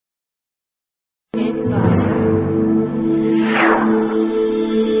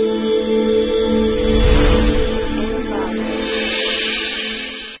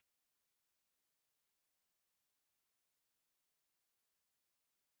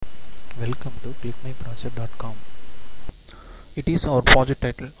Welcome to clickmyproject.com. It is our project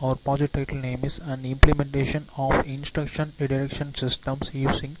title. Our project title name is an implementation of instruction redirection systems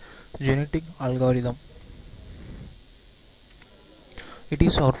using genetic algorithm. It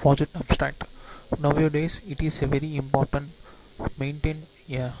is our project abstract. Nowadays, it is a very important maintain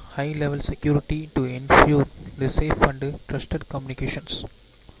a high level security to ensure the safe and trusted communications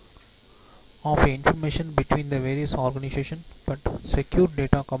of information between the various organizations, but secure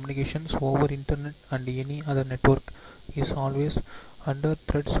data communications over internet and any other network is always under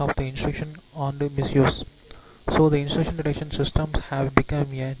threats of the instruction and misuse. So the instruction detection systems have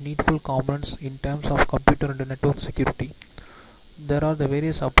become a needful components in terms of computer and network security. There are the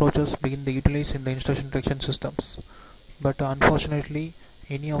various approaches being utilized in the instruction detection systems, but unfortunately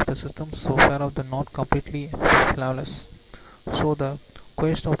any of the systems so far are not completely flawless. So the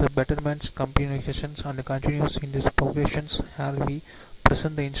quest of the betterments communications and continues in these progressions as we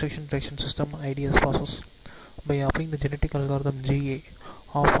present the instruction detection system ideas process by applying the genetic algorithm GA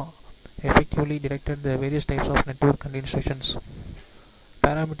of effectively detected the various types of network and instructions.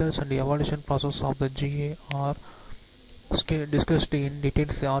 Parameters and the evaluation process of the GA are discussed in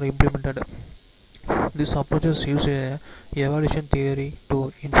details are implemented. These approaches use a evaluation theory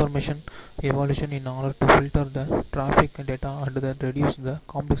to information evaluation in order to filter the traffic data and then reduce the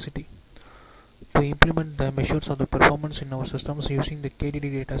complexity. To implement the measures of the performance in our systems using the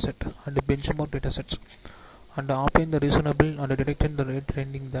KDD dataset and the benchmark datasets and obtain the reasonable and detecting the rate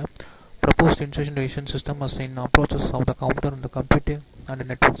trending the proposed instruction detection system as in approaches of the computer and the computing and the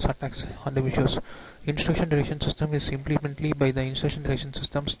network attacks and the visuals. Instruction detection system is implemented by the instruction detection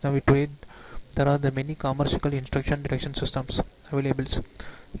systems. Now there are the many commercial instruction detection systems available.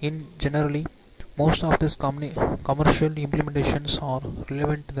 In generally, most of these commercial implementations are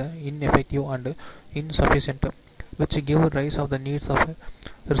relevant, the ineffective and insufficient, which give rise of the needs of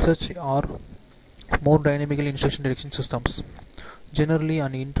research or more dynamical instruction detection systems. Generally,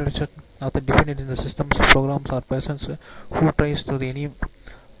 an introduction of the definite in the systems programs or persons who tries to the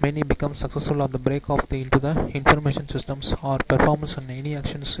many become successful on the break of the into the information systems or performance and any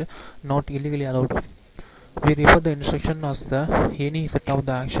actions not illegally allowed. We refer the instruction as the any set of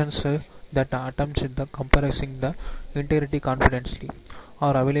the actions that attempts the comparison the integrity confidently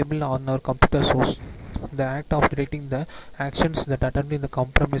are available on our computer source. The act of detecting the actions that attempt the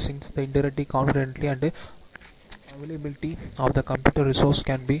compromising the integrity confidently and availability of the computer resource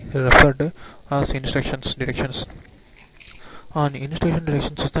can be referred as instructions detections. An instruction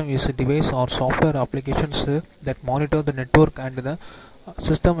detection system is a device or software applications that monitor the network and the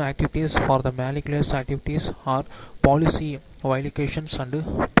system activities for the malicious activities or policy violations and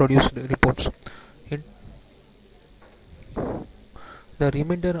produce reports. In the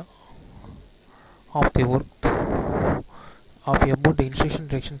remainder of the work of about the instruction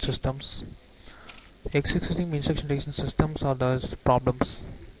detection systems, existing instruction detection systems are the problems.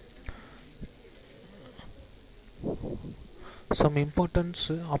 Some important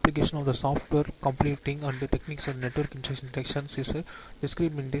application of the software completing and the techniques and network instruction detections is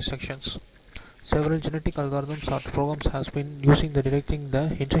discrete instructions. Several genetic algorithms or programs has been using the detecting the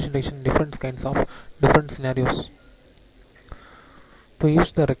instruction detection in different kinds of different scenarios. To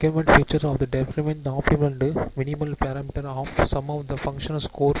use the requirement features of the determine the optimal and minimal parameter of some of the functions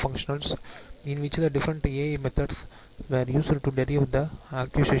core functionals in which the different AI methods were used to derive the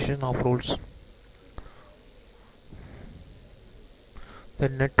acquisition of rules. The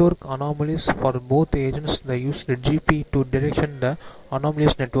network anomalies for both agents they use the GP to detection the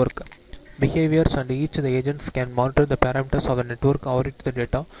anomalous network behaviors and each the agents can monitor the parameters of the network or it the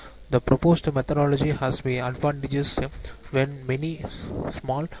data. The proposed methodology has been advantages when many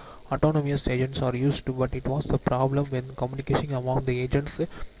small autonomous agents are used but it was the problem when communicating among the agents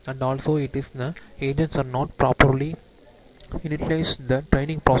and also it is the agents are not properly initialized the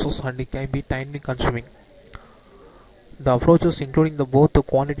training process and it can be time consuming. The approaches including both the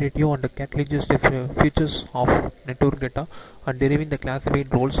quantitative and the qualitative features of network data and deriving the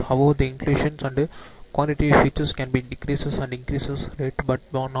classified roles. However, the inclusions and quantitative features can be decreases and increases rate, but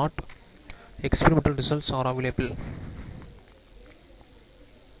not experimental results are available.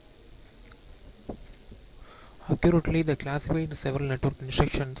 Accurately, they classified several network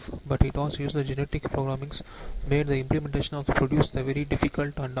instructions, but it was used the genetic programmings made the implementation of the produce the very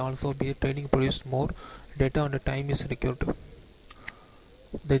difficult and also be training produced more data and time is required.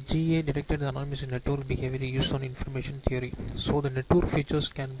 The GA detected the anonymous network behavior used on information theory. So the network features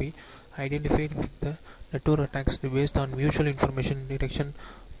can be identified with the network attacks based on mutual information detection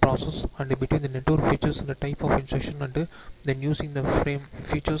process and between the network features and the type of instruction and then using the frame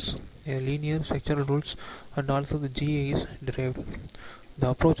features linear structural rules and also the GA is derived. The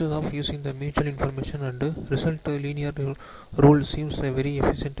approaches of using the mutual information and result linear rule seems very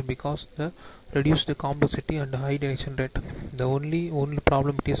efficient because the reduced complexity and high detection rate. The only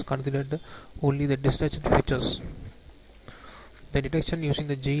problem it is considered only the distraction features. The detection using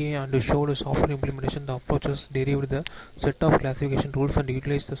the GA and showed software implementation, the approaches derived the set of classification rules and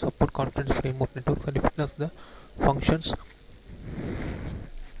utilized the support confidence framework network and witness the functions.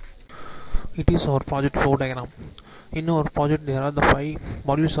 It is our project flow diagram. In our project, there are the 5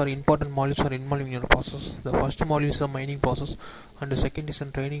 modules are important modules are involved in your process. The first module is the mining process, and the second is the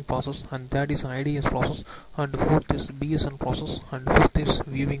training process, and third is IDS process, and fourth is BSN process, and fifth is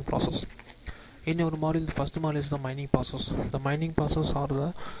viewing process. In our module, the first module is the mining process. The mining process are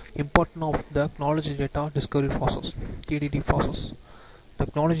the important of the knowledge data discovery process, KDD process. The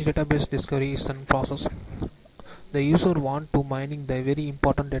knowledge database discovery is the process. The user want to mining the very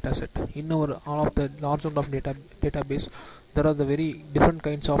important data set. In our all of the large amount of database, there are the very different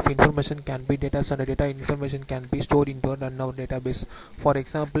kinds of information can be data and data information can be stored into our database. For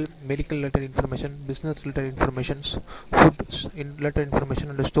example, medical related information, business related information, food related information,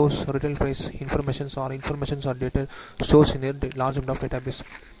 and stores retail price informations or data stores in a large amount of database.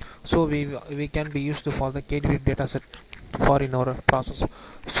 So we can be used for the KDD data set for in our process.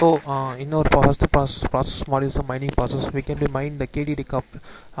 So in our process module is the mining process. We can be mine the KDD cup.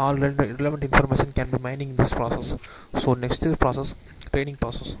 All relevant information can be mining in this process. So next is process training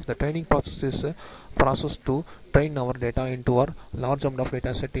process. The training process is a process to train our data into our large amount of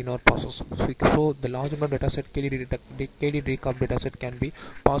data set in our process. So the large amount of data set KDD cup data set can be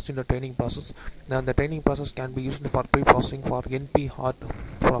passed in the training process. Now the training process can be used for pre-processing for NP hard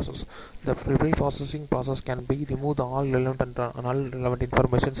process. The pre-processing process can be remove all relevant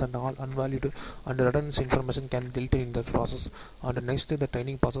information and all unvalued and redundant information can be deleted in the process. And next the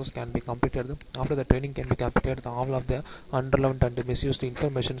training process can be completed. After the training can be completed, all of the unrelevant and misused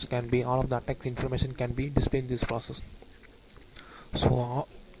information can be all of the attack information can be displayed in this process. So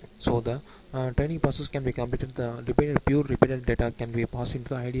the training process can be completed. The pure repeated data can be passed into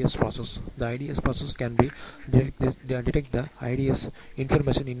the IDS process. The IDS process can be detect the IDS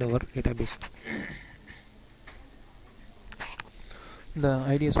information in our database. The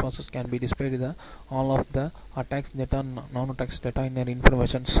IDS process can be displayed the all of the attacks data, non-attacks data in their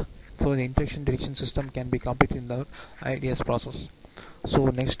informations. So the interaction detection system can be completed in the IDS process. So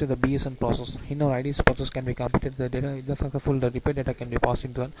next to the BSN process. In our IDS process can be completed. The data, the successful the repair data can be passed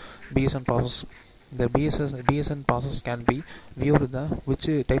into the BSN process. The BSN process can be viewed the which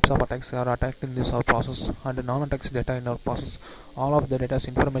types of attacks are attacked in this our process and the non-attacks data in our process. All of the data's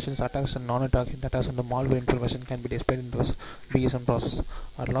information attacks and non-attack data and the malware information can be displayed in this BSN process.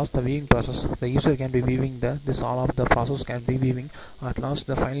 At last the viewing process. The user can be viewing this all of the process can be viewing. At last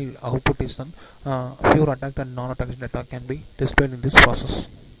the final output is pure attack and non-attack data can be displayed in this process.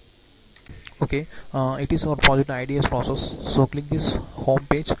 Okay, it is our project IDS process. So click this home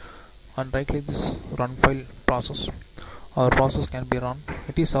page and right click this run file process. Our process can be run.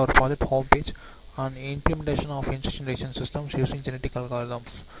 It is our project home page and implementation of instruction detection systems using genetic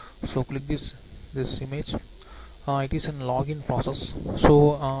algorithms. So click this image. It is in login process.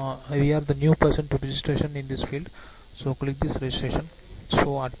 So we are the new person to registration in this field. So click this registration.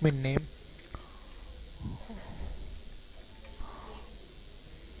 So admin name,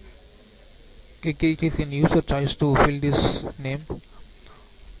 it is in user choice to fill this name.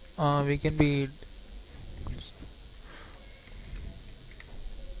 We can be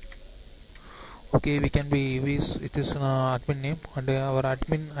okay. We can be it is admin name and our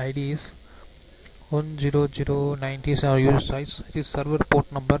admin ID is 10090 is our user size. It is server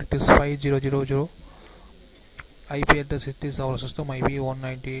port number. It is 5000. IP address it is our system IP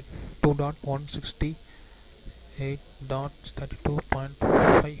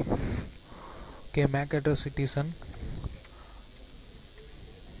 192.168.32.5. Okay, MAC address it is an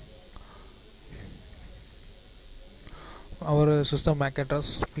our system MAC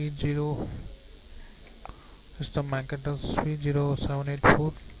address P0 system MAC address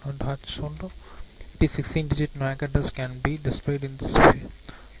P0784 and H1. It is 16-digit MAC address can be displayed in this field.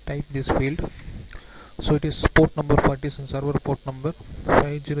 Type this field. So it is port number 40 is in server port number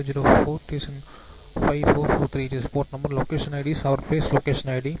 5004 it is in 5443 it is port number. Location ID is our place location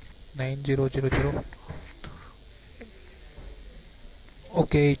ID 9000.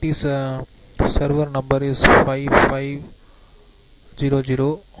 Okay, it is server number is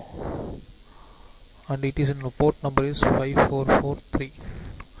 5500 and it is in port number is 5443.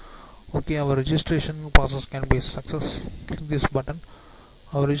 Okay, our registration process can be success. Click this button.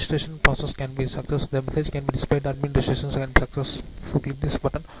 Our registration process can be success. The message can be displayed. Admin registration can be success. So click this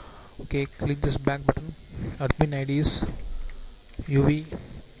button. Okay, click this back button. Admin ID is UV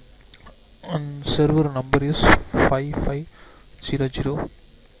and server number is 5500.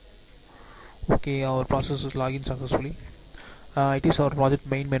 Okay, our process is login successfully. It is our project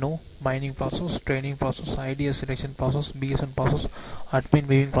main menu, mining process, training process, IDS selection process, BSN process, admin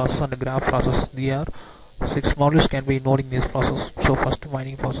viewing process, and graph process. There are 6 modules can be involved in this process. So first,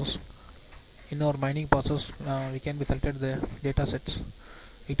 mining process. In our mining process, we can be selected the data sets.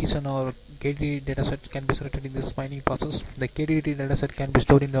 It is in our KDD dataset can be selected in this mining process. The KDD dataset can be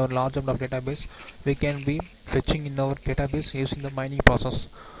stored in our large amount of database. We can be fetching in our database using the mining process.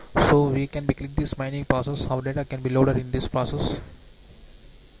 So we can be click this mining process. Our data can be loaded in this process.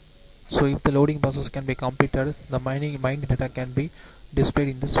 So if the loading process can be completed, the mined data can be displayed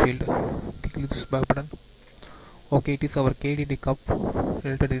in this field. Click this back button. Okay, it is our KDD cup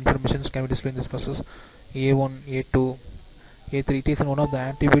related information can be displayed in this process. A1, A2, A3. It is one of the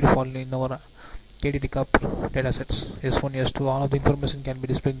attribute file in our KDD cup datasets. S1, S2. All of the information can be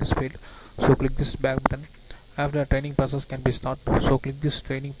displayed in this field. So click this back button. After the training process can be start. So click this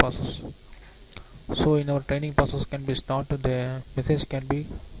training process. So in our training process can be started. The message can be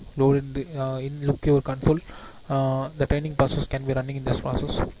loaded in look your console. The training process can be running in this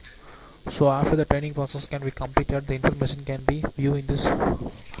process. So after the training process can be completed, the information can be viewed in this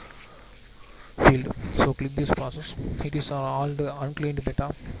field. So click this process. It is all the uncleaned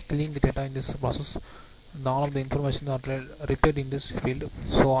data. Clean the data in this process. And all of the information are repaired in this field.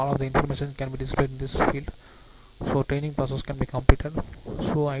 So all of the information can be displayed in this field. So training process can be completed.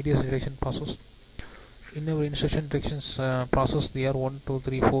 So IDS direction process. In our instruction directions process, there are 1, 2,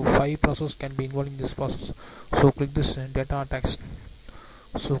 3, 4, 5 process can be involved in this process. So click this data text.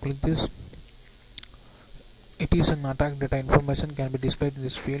 So click this. It is an attack data information can be displayed in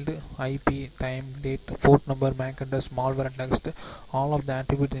this field. IP, time, date, port number, MAC address, malware and text. All of the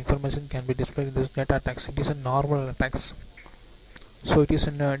attribute information can be displayed in this data text. It is a normal attacks. So it is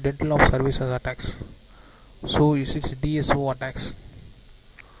in dental of services attacks. So it is DSO attacks.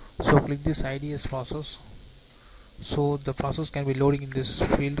 So click this IDS process. So the process can be loading in this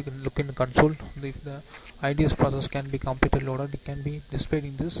field. Look in the console. If the IDS process can be completed loaded, it can be displayed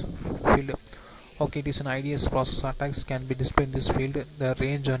in this field. Okay, it is an IDS process attacks can be displayed in this field. The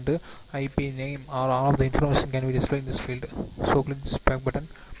range and IP name or all of the information can be displayed in this field. So click this back button.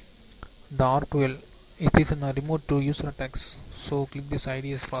 The R2L, it is a remote to user attacks. So click this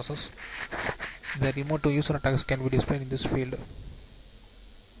IDS process. The remote to user attacks can be displayed in this field.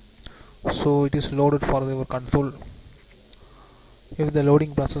 So it is loaded for our console. If the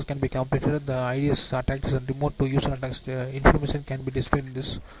loading process can be completed, the IDS attack is a remote to user attacks. The information can be displayed in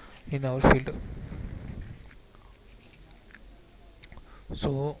this in our field.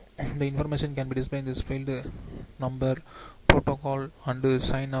 So the information can be displayed in this field. Number, protocol, and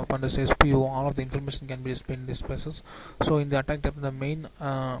sign up, and SPO. All of the information can be displayed in this process. So in the attack type, the main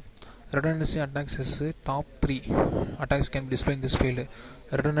redundancy attacks is top 3 attacks can be displayed in this field.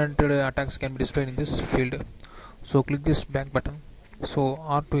 Redundant attacks can be displayed in this field. So click this back button. So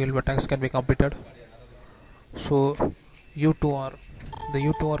R2L attacks can be completed. So U2R, the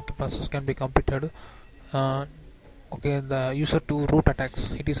U2R process can be completed. Okay, the user to root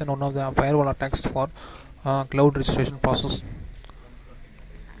attacks. It is one of the firewall attacks for cloud registration process.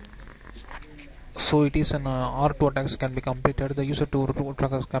 So it is an R2 attacks can be completed. The user to root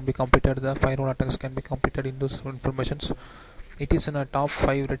attacks can be completed. The firewall attacks can be completed in those informations. It is in a top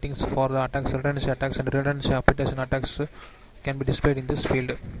 5 ratings for the attacks. Redundancy attacks and redundancy application attacks can be displayed in this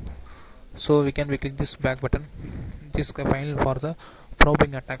field. So we can click this back button. This is the final for the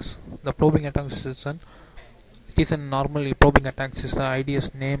probing attacks. The probing attacks is it is a normal probing attacks is the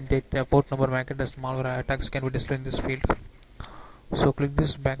IDS name, date, port number, MAC address, malware attacks can be displayed in this field. So click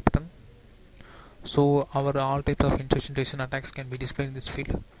this back button. So our all types of instruction attacks can be displayed in this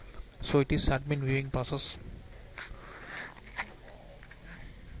field. So it is admin viewing process.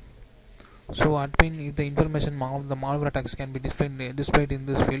 So admin, if the information the malware attacks can be displayed in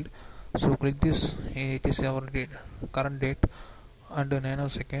this field. So click this. It is our current date and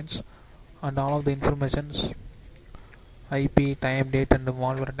nanoseconds and all of the informations, IP, time, date, and the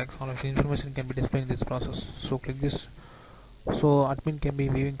malware attacks. All of the information can be displayed in this process. So click this. So admin can be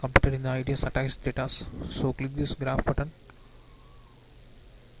viewing computer in the IDS attacks data. So click this graph button.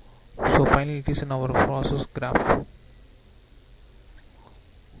 So finally it is in our process graph.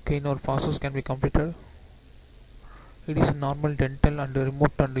 Okay, in our process can be completed. It is a normal dental and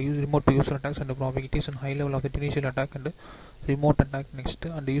remote to user attacks and probing. It is a high level of the initial attack and remote attack next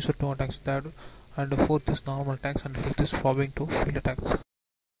and user to attacks third and fourth is normal attacks and fifth is probing to field attacks.